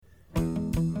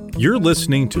You're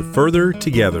listening to Further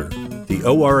Together, the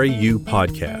ORAU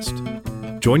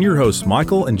podcast. Join your hosts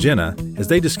Michael and Jenna as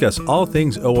they discuss all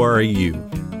things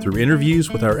ORAU through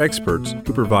interviews with our experts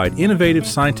who provide innovative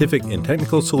scientific and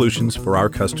technical solutions for our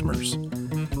customers.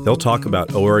 They'll talk about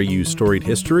ORAU's storied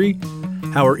history,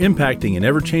 how we're impacting an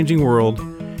ever-changing world,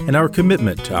 and our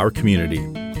commitment to our community.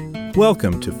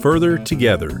 Welcome to Further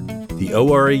Together, the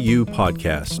ORAU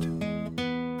podcast.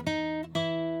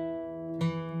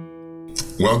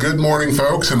 Well, good morning,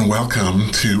 folks, and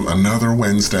welcome to another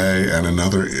Wednesday and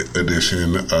another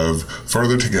edition of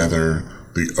Further Together,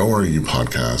 the ORAU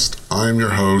podcast. I'm your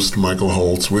host, Michael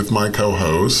Holtz, with my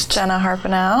co-host, Jenna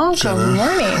Harpenow. Good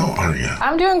morning. How are you?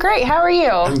 I'm doing great. How are you?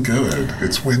 I'm good.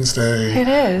 It's Wednesday. It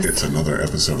is. It's another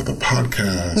episode of the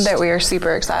podcast that we are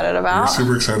super excited about. We're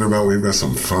super excited about. We've got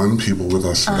some fun people with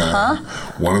us today.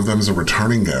 One of them is a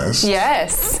returning guest.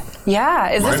 Yes. Yeah,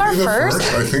 is this our first?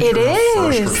 I think it you're is.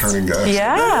 Our first returning guest.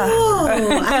 Yeah.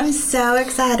 Oh, I'm so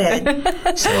excited.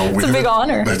 It's a big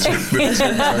honor. That's right.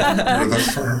 You're the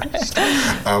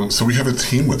first. So we have a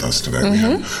team with us today. We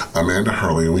have Amanda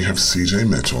Hurley and we have CJ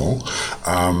Mitchell,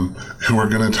 who are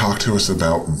going to talk to us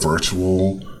about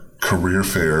virtual career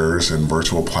fairs and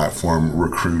virtual platform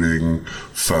recruiting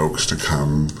folks to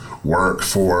come work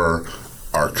for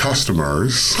our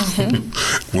customers.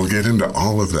 We'll get into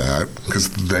all of that because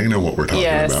they know what we're talking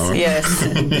about. Yes,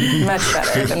 much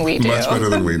better than we do. Much better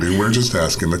than we do. We're just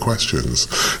asking the questions.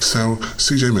 So,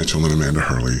 CJ Mitchell and Amanda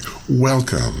Hurley,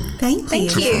 welcome. Thank you.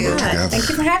 Thank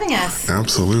you for having us.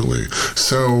 Absolutely.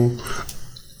 So,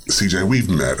 CJ, we've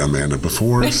met Amanda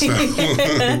before, so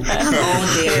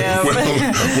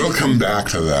we'll come back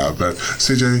to that. But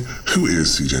CJ, who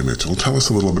is CJ Mitchell? Tell us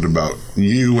a little bit about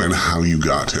you and how you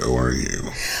got to ORAU.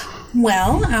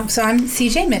 Well, so I'm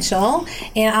CJ Mitchell,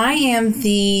 and I am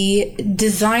the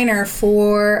designer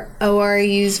for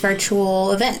ORAU's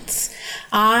virtual events.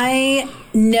 I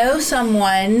know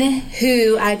someone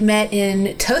who I'd met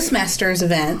in Toastmasters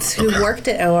events who worked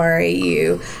at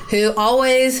ORAU, who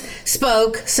always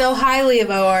spoke so highly of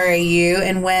ORAU,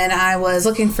 and when I was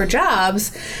looking for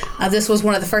jobs, this was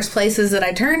one of the first places that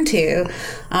I turned to.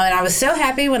 And I was so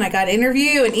happy when I got an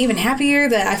interview, and even happier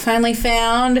that I finally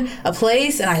found a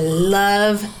place, and I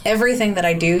love everything that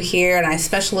I do here, and I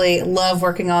especially love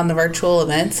working on the virtual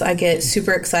events. I get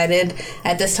super excited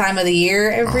at this time of the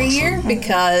year every year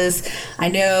because I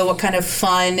know what kind of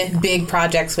fun, big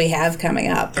projects we have coming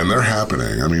up. And they're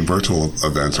happening. I mean, virtual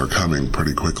events are coming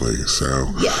pretty quickly. So,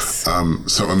 yes.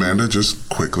 So Amanda, just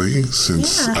quickly,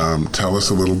 since tell us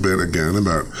a little bit again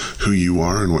about who you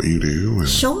are and what you do.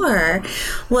 Sure.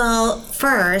 Well,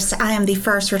 first, I am the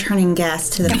first returning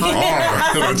guest to the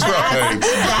podcast. That's right.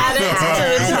 That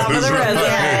is to the top of the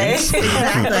resume.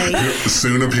 Exactly.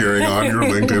 Soon appearing on your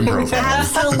LinkedIn profile.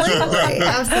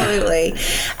 Absolutely.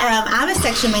 I'm a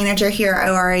section manager here at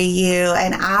ORAU,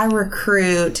 and I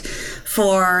recruit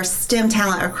for STEM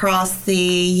talent across the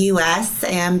U.S.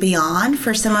 and beyond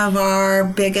for some of our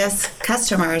biggest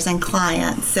customers and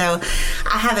clients. So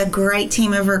I have a great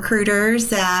team of recruiters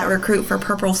that recruit for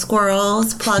Purple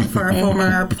Squirrels, plug for a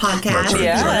former podcast.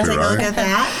 Exactly Take a look at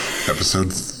that.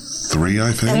 Episode 3,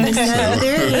 I think.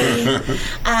 Episode 3.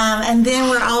 And then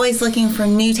we're always looking for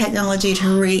new technology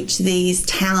to reach these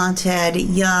talented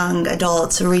young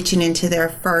adults reaching into their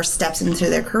first steps into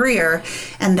their career.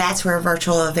 And that's where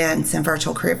virtual events and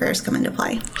virtual career fairs come into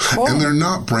play. And they're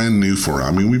not brand new for us.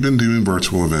 I mean, we've been doing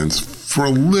virtual events for a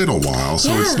little while,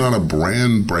 so it's not a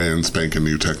brand spanking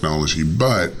new technology,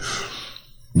 but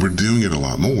we're doing it a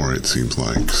lot more, it seems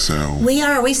like. So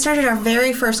we started our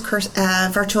very first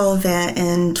virtual event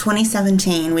in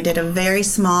 2017. We did a very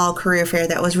small career fair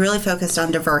that was really focused on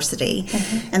diversity.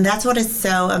 And that's what is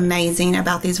so amazing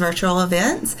about these virtual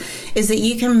events is that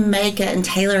you can make it and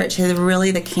tailor it to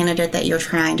really the candidate that you're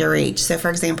trying to reach. So for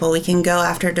example, we can go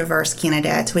after diverse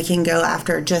candidates, we can go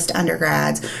after just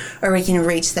undergrads, or we can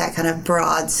reach that kind of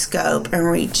broad scope and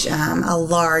reach a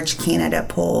large candidate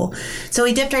pool. So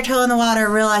we dipped our toe in the water,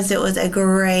 realized it was a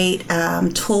great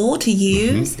tool to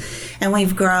use, and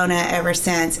we've grown it ever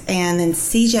since. And then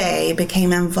CJ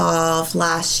became involved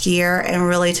last year and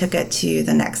really took it to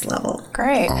the next level.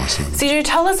 Great. Awesome. CJ,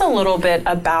 tell us a little bit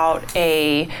about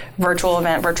a virtual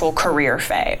event, virtual career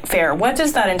fair. What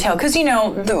does that entail? Because, you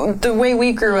know, the way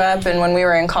we grew up and when we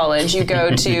were in college, you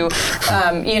go to,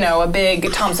 a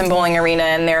big Thompson Bowling Arena,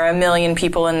 and there are 1 million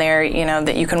people in there,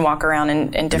 that you can walk around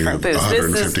in different booths.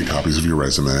 150 copies of your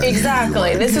resume. Exactly.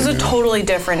 Exactly. This is a totally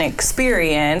different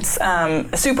experience. A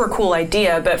super cool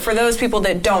idea, but for those people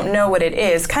that don't know what it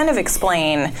is, kind of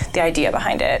explain the idea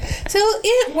behind it. So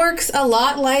it works a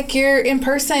lot like your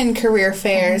in-person career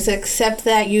fairs, except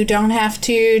that you don't have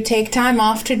to take time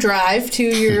off to drive to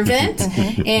your event.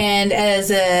 And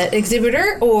as an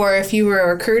exhibitor, or if you were a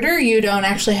recruiter, you don't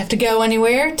actually have to go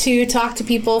anywhere to talk to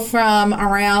people from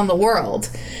around the world.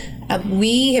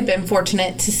 We have been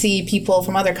fortunate to see people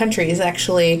from other countries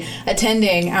actually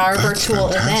attending our virtual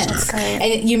events.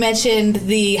 And you mentioned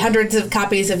the hundreds of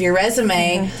copies of your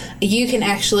resume. You can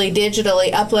actually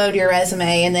digitally upload your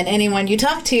resume, and then anyone you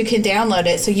talk to can download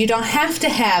it. So you don't have to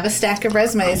have a stack of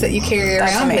resumes that you carry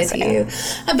around with you.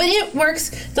 But it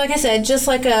works, like I said, just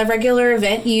like a regular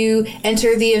event. You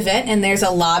enter the event, and there's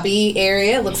a lobby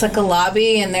area. It looks like a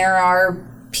lobby, and there are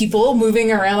people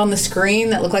moving around on the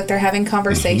screen that look like they're having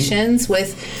conversations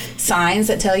with signs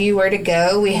that tell you where to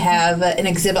go. We have an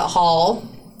exhibit hall,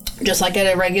 just like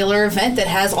at a regular event, that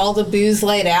has all the booths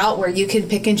laid out where you can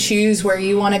pick and choose where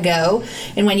you want to go.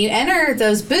 And when you enter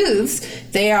those booths,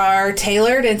 they are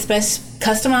tailored and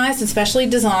customized and specially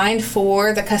designed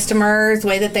for the customers the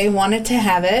way that they wanted to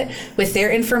have it, with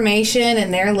their information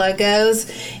and their logos.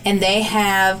 And they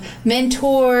have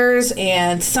mentors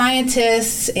and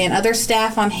scientists and other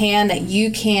staff on hand that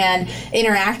you can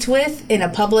interact with in a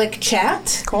public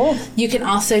chat. Cool. You can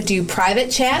also do private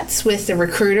chats with the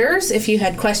recruiters if you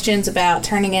had questions about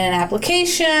turning in an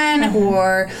application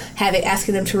or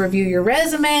asking them to review your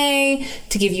resume,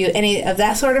 to give you any of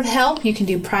that sort of help. You can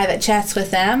do private chats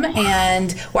with them. And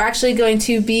we're actually going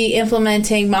to be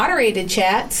implementing moderated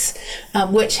chats,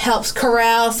 which helps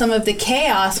corral some of the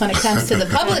chaos when it comes to the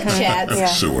public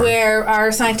chats, where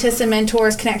our scientists and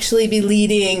mentors can actually be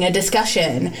leading a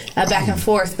discussion back and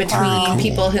forth between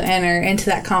people who enter into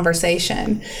that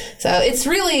conversation. So it's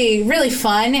really, really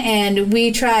fun. And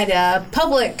we tried a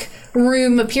public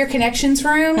room, a peer connections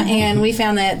room, and we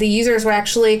found that the users were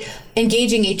actually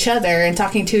engaging each other and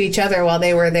talking to each other while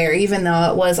they were there, even though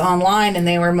it was online and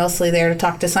they were mostly there to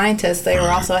talk to scientists. They were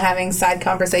also having side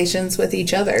conversations with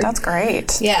each other. That's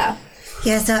great. Yeah.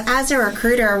 Yeah, so as a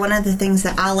recruiter, one of the things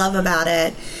that I love about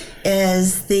it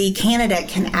is the candidate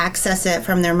can access it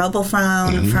from their mobile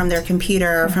phone, from their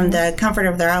computer, from the comfort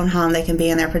of their own home. They can be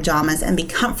in their pajamas and be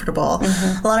comfortable.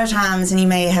 A lot of times, and you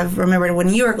may have remembered when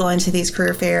you were going to these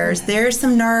career fairs, there's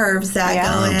some nerves that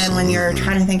go in when you're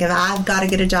trying to think of, I've got to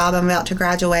get a job, I'm about to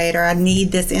graduate, or I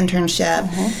need this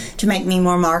internship to make me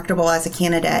more marketable as a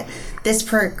candidate. This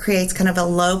creates kind of a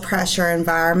low pressure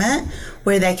environment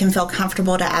where they can feel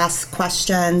comfortable to ask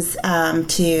questions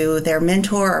to their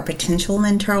mentor or potential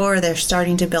mentor. They're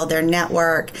starting to build their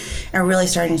network and really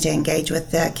starting to engage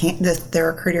with the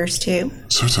recruiters too.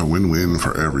 So it's a win-win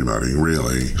for everybody,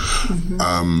 really.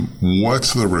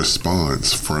 What's the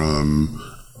response from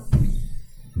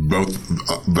both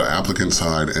the applicant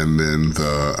side and then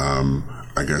the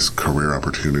I guess, career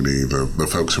opportunity, the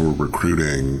folks who are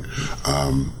recruiting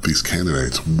these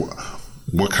candidates?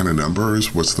 What kind of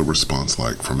numbers? What's the response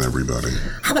like from everybody?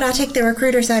 How about I take the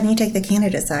recruiter side and you take the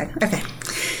candidate side? Okay.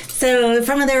 So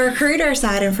from the recruiter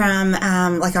side and from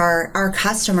like our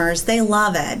customers, they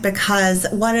love it because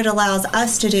what it allows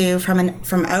us to do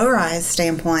from ORI's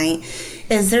standpoint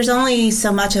is there's only so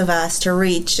much of us to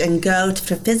reach and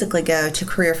to physically go to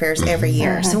career fairs every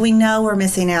year. So we know we're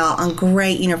missing out on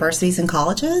great universities and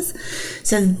colleges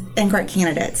and great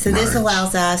candidates. So this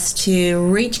allows us to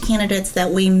reach candidates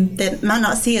that might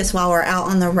not see us while we're out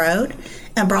on the road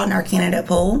and broaden our candidate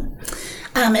pool.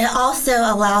 It also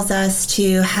allows us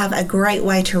to have a great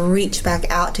way to reach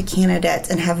back out to candidates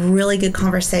and have really good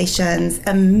conversations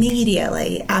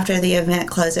immediately after the event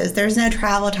closes. There's no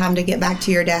travel time to get back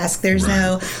to your desk. There's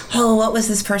no, what was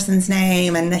this person's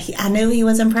name? And I knew he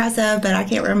was impressive, but I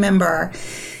can't remember.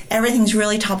 Everything's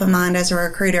really top of mind as a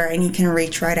recruiter, and you can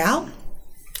reach right out.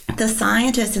 The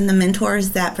scientists and the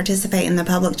mentors that participate in the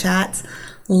public chats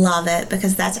love it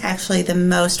because that's actually the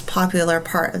most popular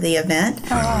part of the event.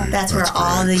 That's where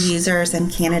all the users and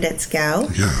candidates go.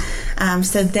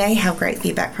 So they have great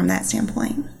feedback from that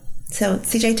standpoint. So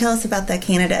CJ, tell us about the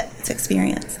candidate's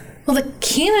experience. Well, the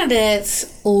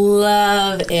candidates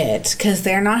love it because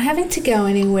they're not having to go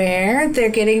anywhere. They're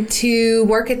getting to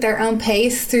work at their own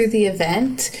pace through the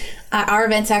event. our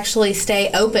events actually stay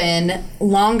open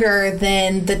longer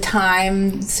than the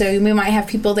time. So we might have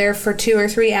people there for 2 or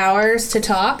 3 hours to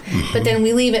talk, but then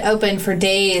we leave it open for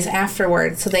days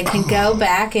afterwards so they can go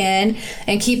back in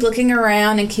and keep looking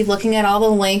around and keep looking at all the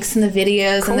links and the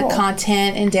videos and the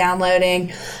content and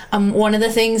downloading. One of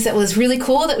the things that was really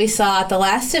cool that we saw at the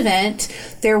last event,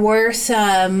 there were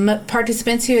some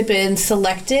participants who had been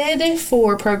selected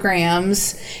for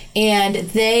programs, and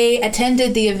they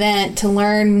attended the event to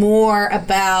learn more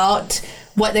about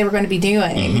what they were going to be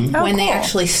doing when they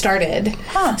actually started.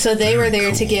 So they were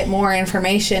there to get more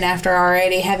information after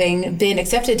already having been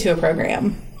accepted to a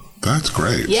program. That's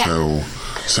great. Yeah.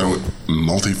 So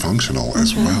multifunctional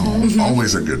as well.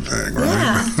 Always a good thing, right?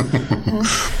 Yeah.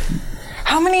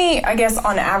 How many, I guess,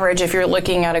 on average, if you're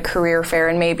looking at a career fair,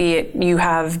 and maybe you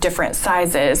have different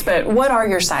sizes, but what are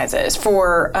your sizes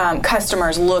for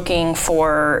customers looking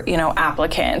for,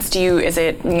 applicants? Is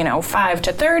it 5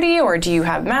 to 30, or do you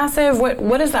have massive?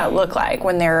 What does that look like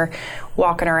when they're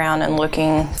walking around and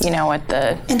looking, at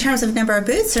the... In terms of number of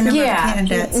booths or number of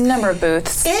candidates? Number of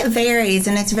booths. It varies,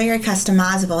 and it's very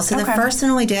customizable. So the first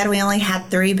one we did, we only had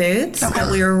 3 booths, but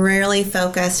we were really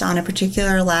focused on a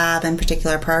particular lab and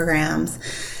particular programs.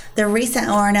 The recent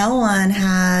O&O one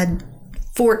had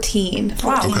 14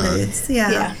 booths.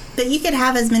 Yeah. But you could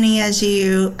have as many as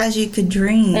you could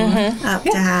dream up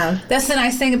to have. That's the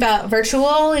nice thing about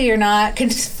virtual. You're not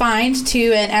confined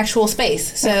to an actual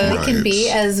space. So it can be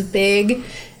as big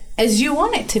as you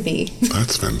want it to be.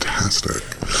 That's fantastic.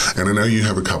 And I know you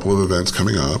have a couple of events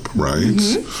coming up, right?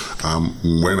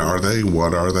 When are they?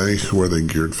 What are they? Who are they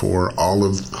geared for? All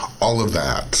of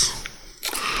that.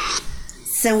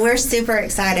 So we're super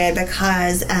excited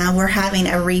because we're having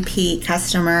a repeat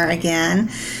customer again.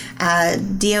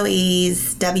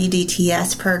 DOE's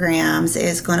WDTS programs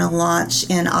is going to launch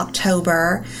in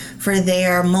October for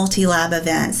their multi-lab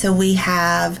event. So we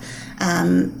have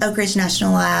Oak Ridge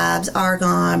National Labs,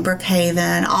 Argonne,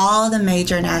 Brookhaven, all the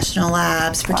major national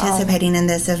labs participating in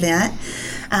this event.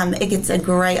 It gets a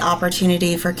great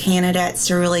opportunity for candidates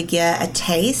to really get a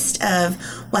taste of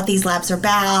what these labs are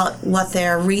about, what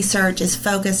their research is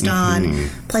focused on,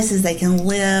 places they can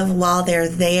live while they're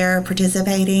there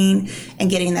participating, and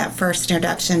getting that first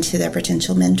introduction to their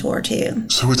potential mentor too.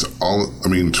 So it's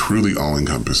truly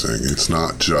all-encompassing. It's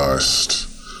not just,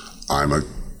 I'm a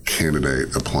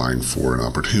candidate applying for an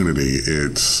opportunity.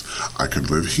 It's, I could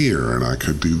live here and I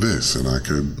could do this and I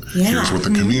could, here's what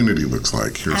the community looks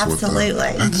like. Here's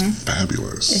Absolutely. That's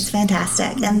fabulous. It's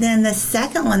fantastic. And then the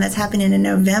second one that's happening in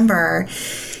November,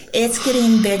 it's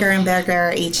getting bigger and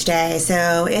bigger each day.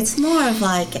 So it's more of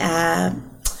like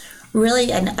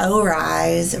really an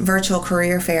ORISE virtual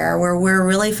career fair where we're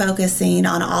really focusing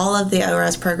on all of the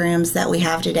ORISE programs that we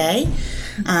have today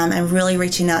and really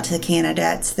reaching out to the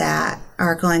candidates that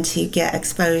are going to get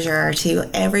exposure to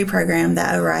every program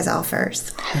that ORISE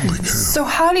offers. Holy cow. So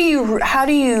how do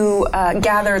you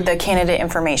gather the candidate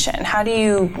information? How do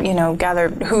you gather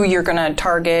who you're going to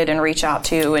target and reach out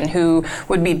to, and who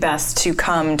would be best to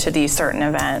come to these certain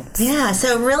events? Yeah,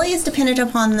 so it really is dependent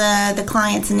upon the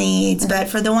client's needs. But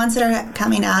for the ones that are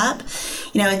coming up,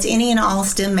 it's any and all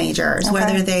STEM majors,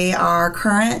 whether they are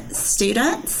current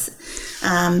students,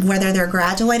 whether they're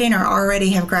graduating or already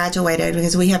have graduated,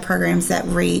 because we have programs that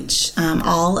reach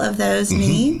all of those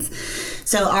needs.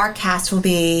 So our cast will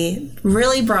be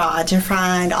really broad to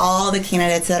find all the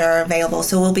candidates that are available.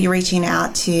 So we'll be reaching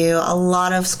out to a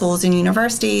lot of schools and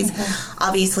universities,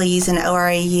 obviously using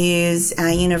ORAU's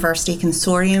university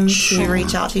consortium to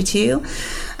reach out to too,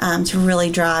 to really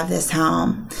drive this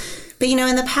home. But,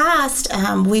 in the past,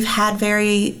 we've had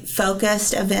very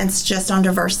focused events just on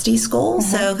diversity schools.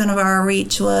 So kind of our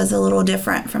reach was a little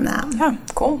different from that. Yeah,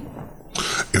 cool.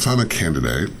 If I'm a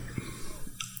candidate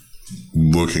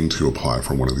looking to apply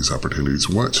for one of these opportunities,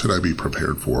 what should I be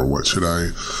prepared for? What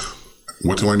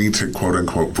do I need to, quote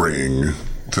unquote, bring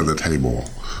to the table,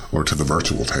 or to the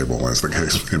virtual table, as the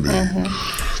case may be?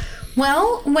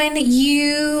 Well, when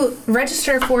you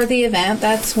register for the event,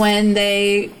 that's when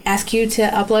they ask you to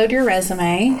upload your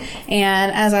resume.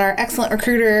 And as our excellent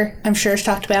recruiter, I'm sure, has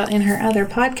talked about in her other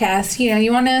podcasts,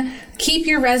 you want to keep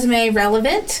your resume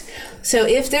relevant. So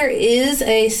if there is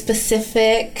a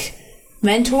specific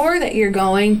mentor that you're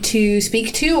going to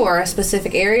speak to, or a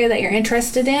specific area that you're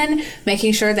interested in,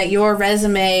 making sure that your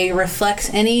resume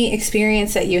reflects any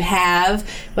experience that you have,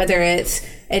 whether it's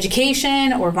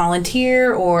education or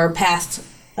volunteer or past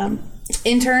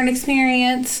intern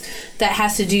experience that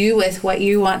has to do with what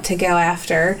you want to go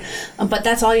after. But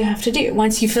that's all you have to do.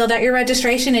 Once you filled out your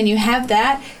registration and you have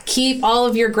that, keep all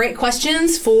of your great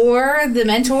questions for the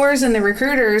mentors and the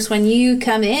recruiters when you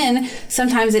come in.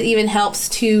 Sometimes it even helps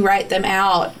to write them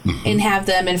out and have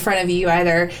them in front of you,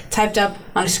 either typed up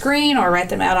on a screen or write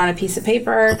them out on a piece of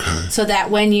paper, so that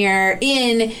when you're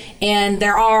in and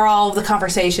there are all the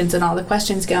conversations and all the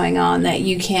questions going on, that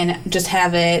you can just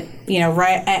have it,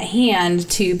 right at hand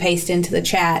to paste into the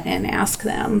chat and ask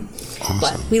them. Awesome.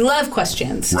 But we love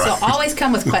questions, Right. so always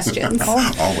come with questions.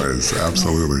 Always,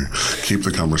 absolutely. Keep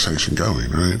the conversation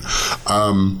going, right?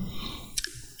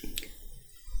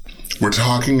 We're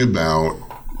talking about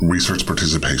research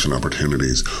participation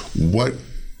opportunities. What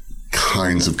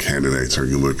kinds of candidates are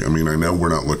you looking? I mean, I know we're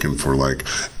not looking for like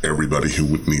everybody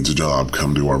who needs a job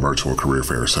come to our virtual career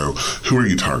fair. So who are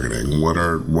you targeting? What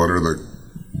are the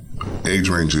age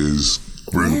ranges,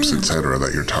 groups, et cetera,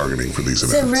 that you're targeting for these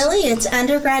events? So really, it's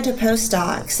undergrad to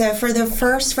postdoc. So for the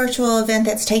first virtual event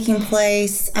that's taking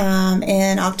place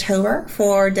in October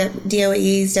for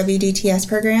DOE's WDTS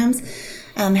programs,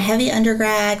 heavy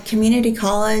undergrad, community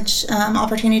college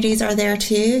opportunities are there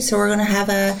too. So we're going to have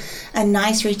a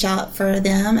nice reach out for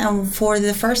them. And for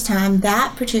the first time,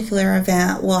 that particular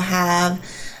event will have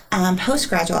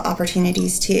postgraduate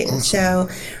opportunities too. Awesome. So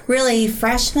really,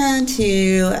 freshmen to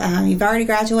you've already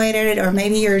graduated, or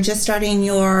maybe you're just starting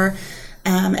your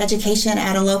education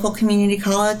at a local community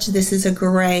college, this is a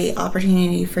great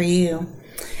opportunity for you.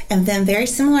 And then very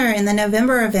similar in the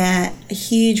November event, a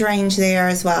huge range there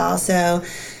as well. So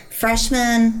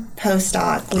freshman,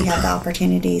 postdoc, we have the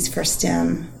opportunities for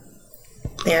STEM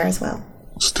there as well.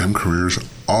 STEM careers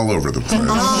all over the place.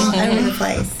 All over the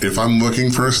place. If I'm looking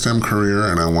for a STEM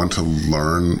career and I want to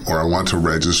learn or I want to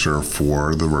register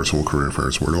for the virtual career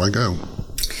fairs, where do I go?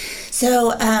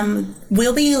 So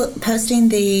we'll be posting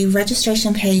the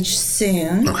registration page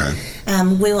soon. Okay.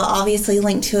 We will obviously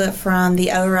link to it from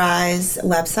the ORISE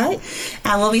website.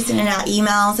 We'll be sending out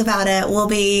emails about it. We'll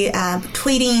be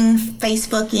tweeting,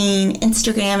 Facebooking,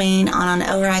 Instagramming on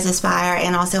ORISE Aspire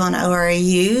and also on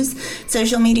ORAU's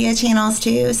social media channels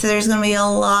too. So there's going to be a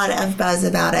lot of buzz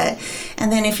about it.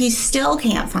 And then if you still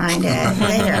can't find it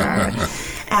there,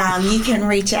 you can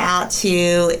reach out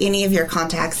to any of your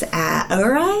contacts at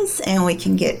ORISE and we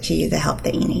can get you the help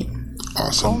that you need.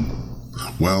 Awesome.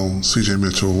 Well, CJ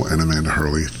Mitchell and Amanda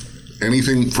Hurley,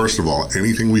 first of all,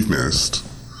 anything we've missed,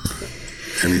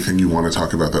 anything you want to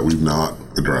talk about that we've not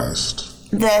addressed?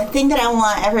 The thing that I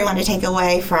want everyone to take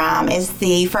away from is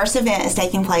the first event is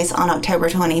taking place on October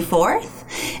 24th,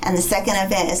 and the second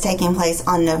event is taking place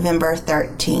on November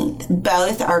 13th.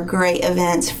 Both are great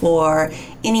events for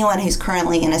anyone who's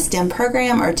currently in a STEM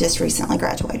program or just recently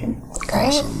graduated.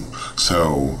 Great. Awesome.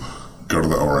 So go to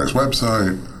the ORISE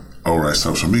website, ORISE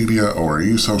social media,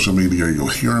 ORAU social media. You'll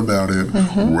hear about it.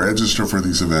 Register for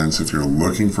these events if you're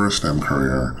looking for a STEM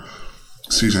career.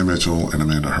 CJ Mitchell and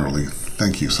Amanda Hurley,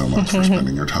 thank you so much for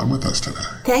spending your time with us today.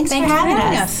 Thanks for having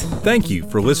us. Thank you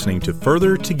for listening to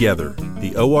Further Together,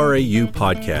 the ORAU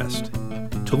podcast.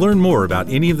 To learn more about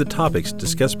any of the topics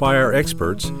discussed by our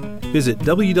experts, visit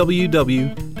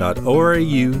www.orau.org.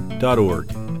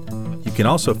 You can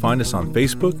also find us on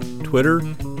Facebook, Twitter,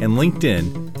 and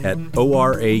LinkedIn at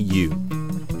ORAU,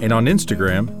 and on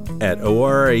Instagram at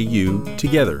ORAU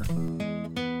Together.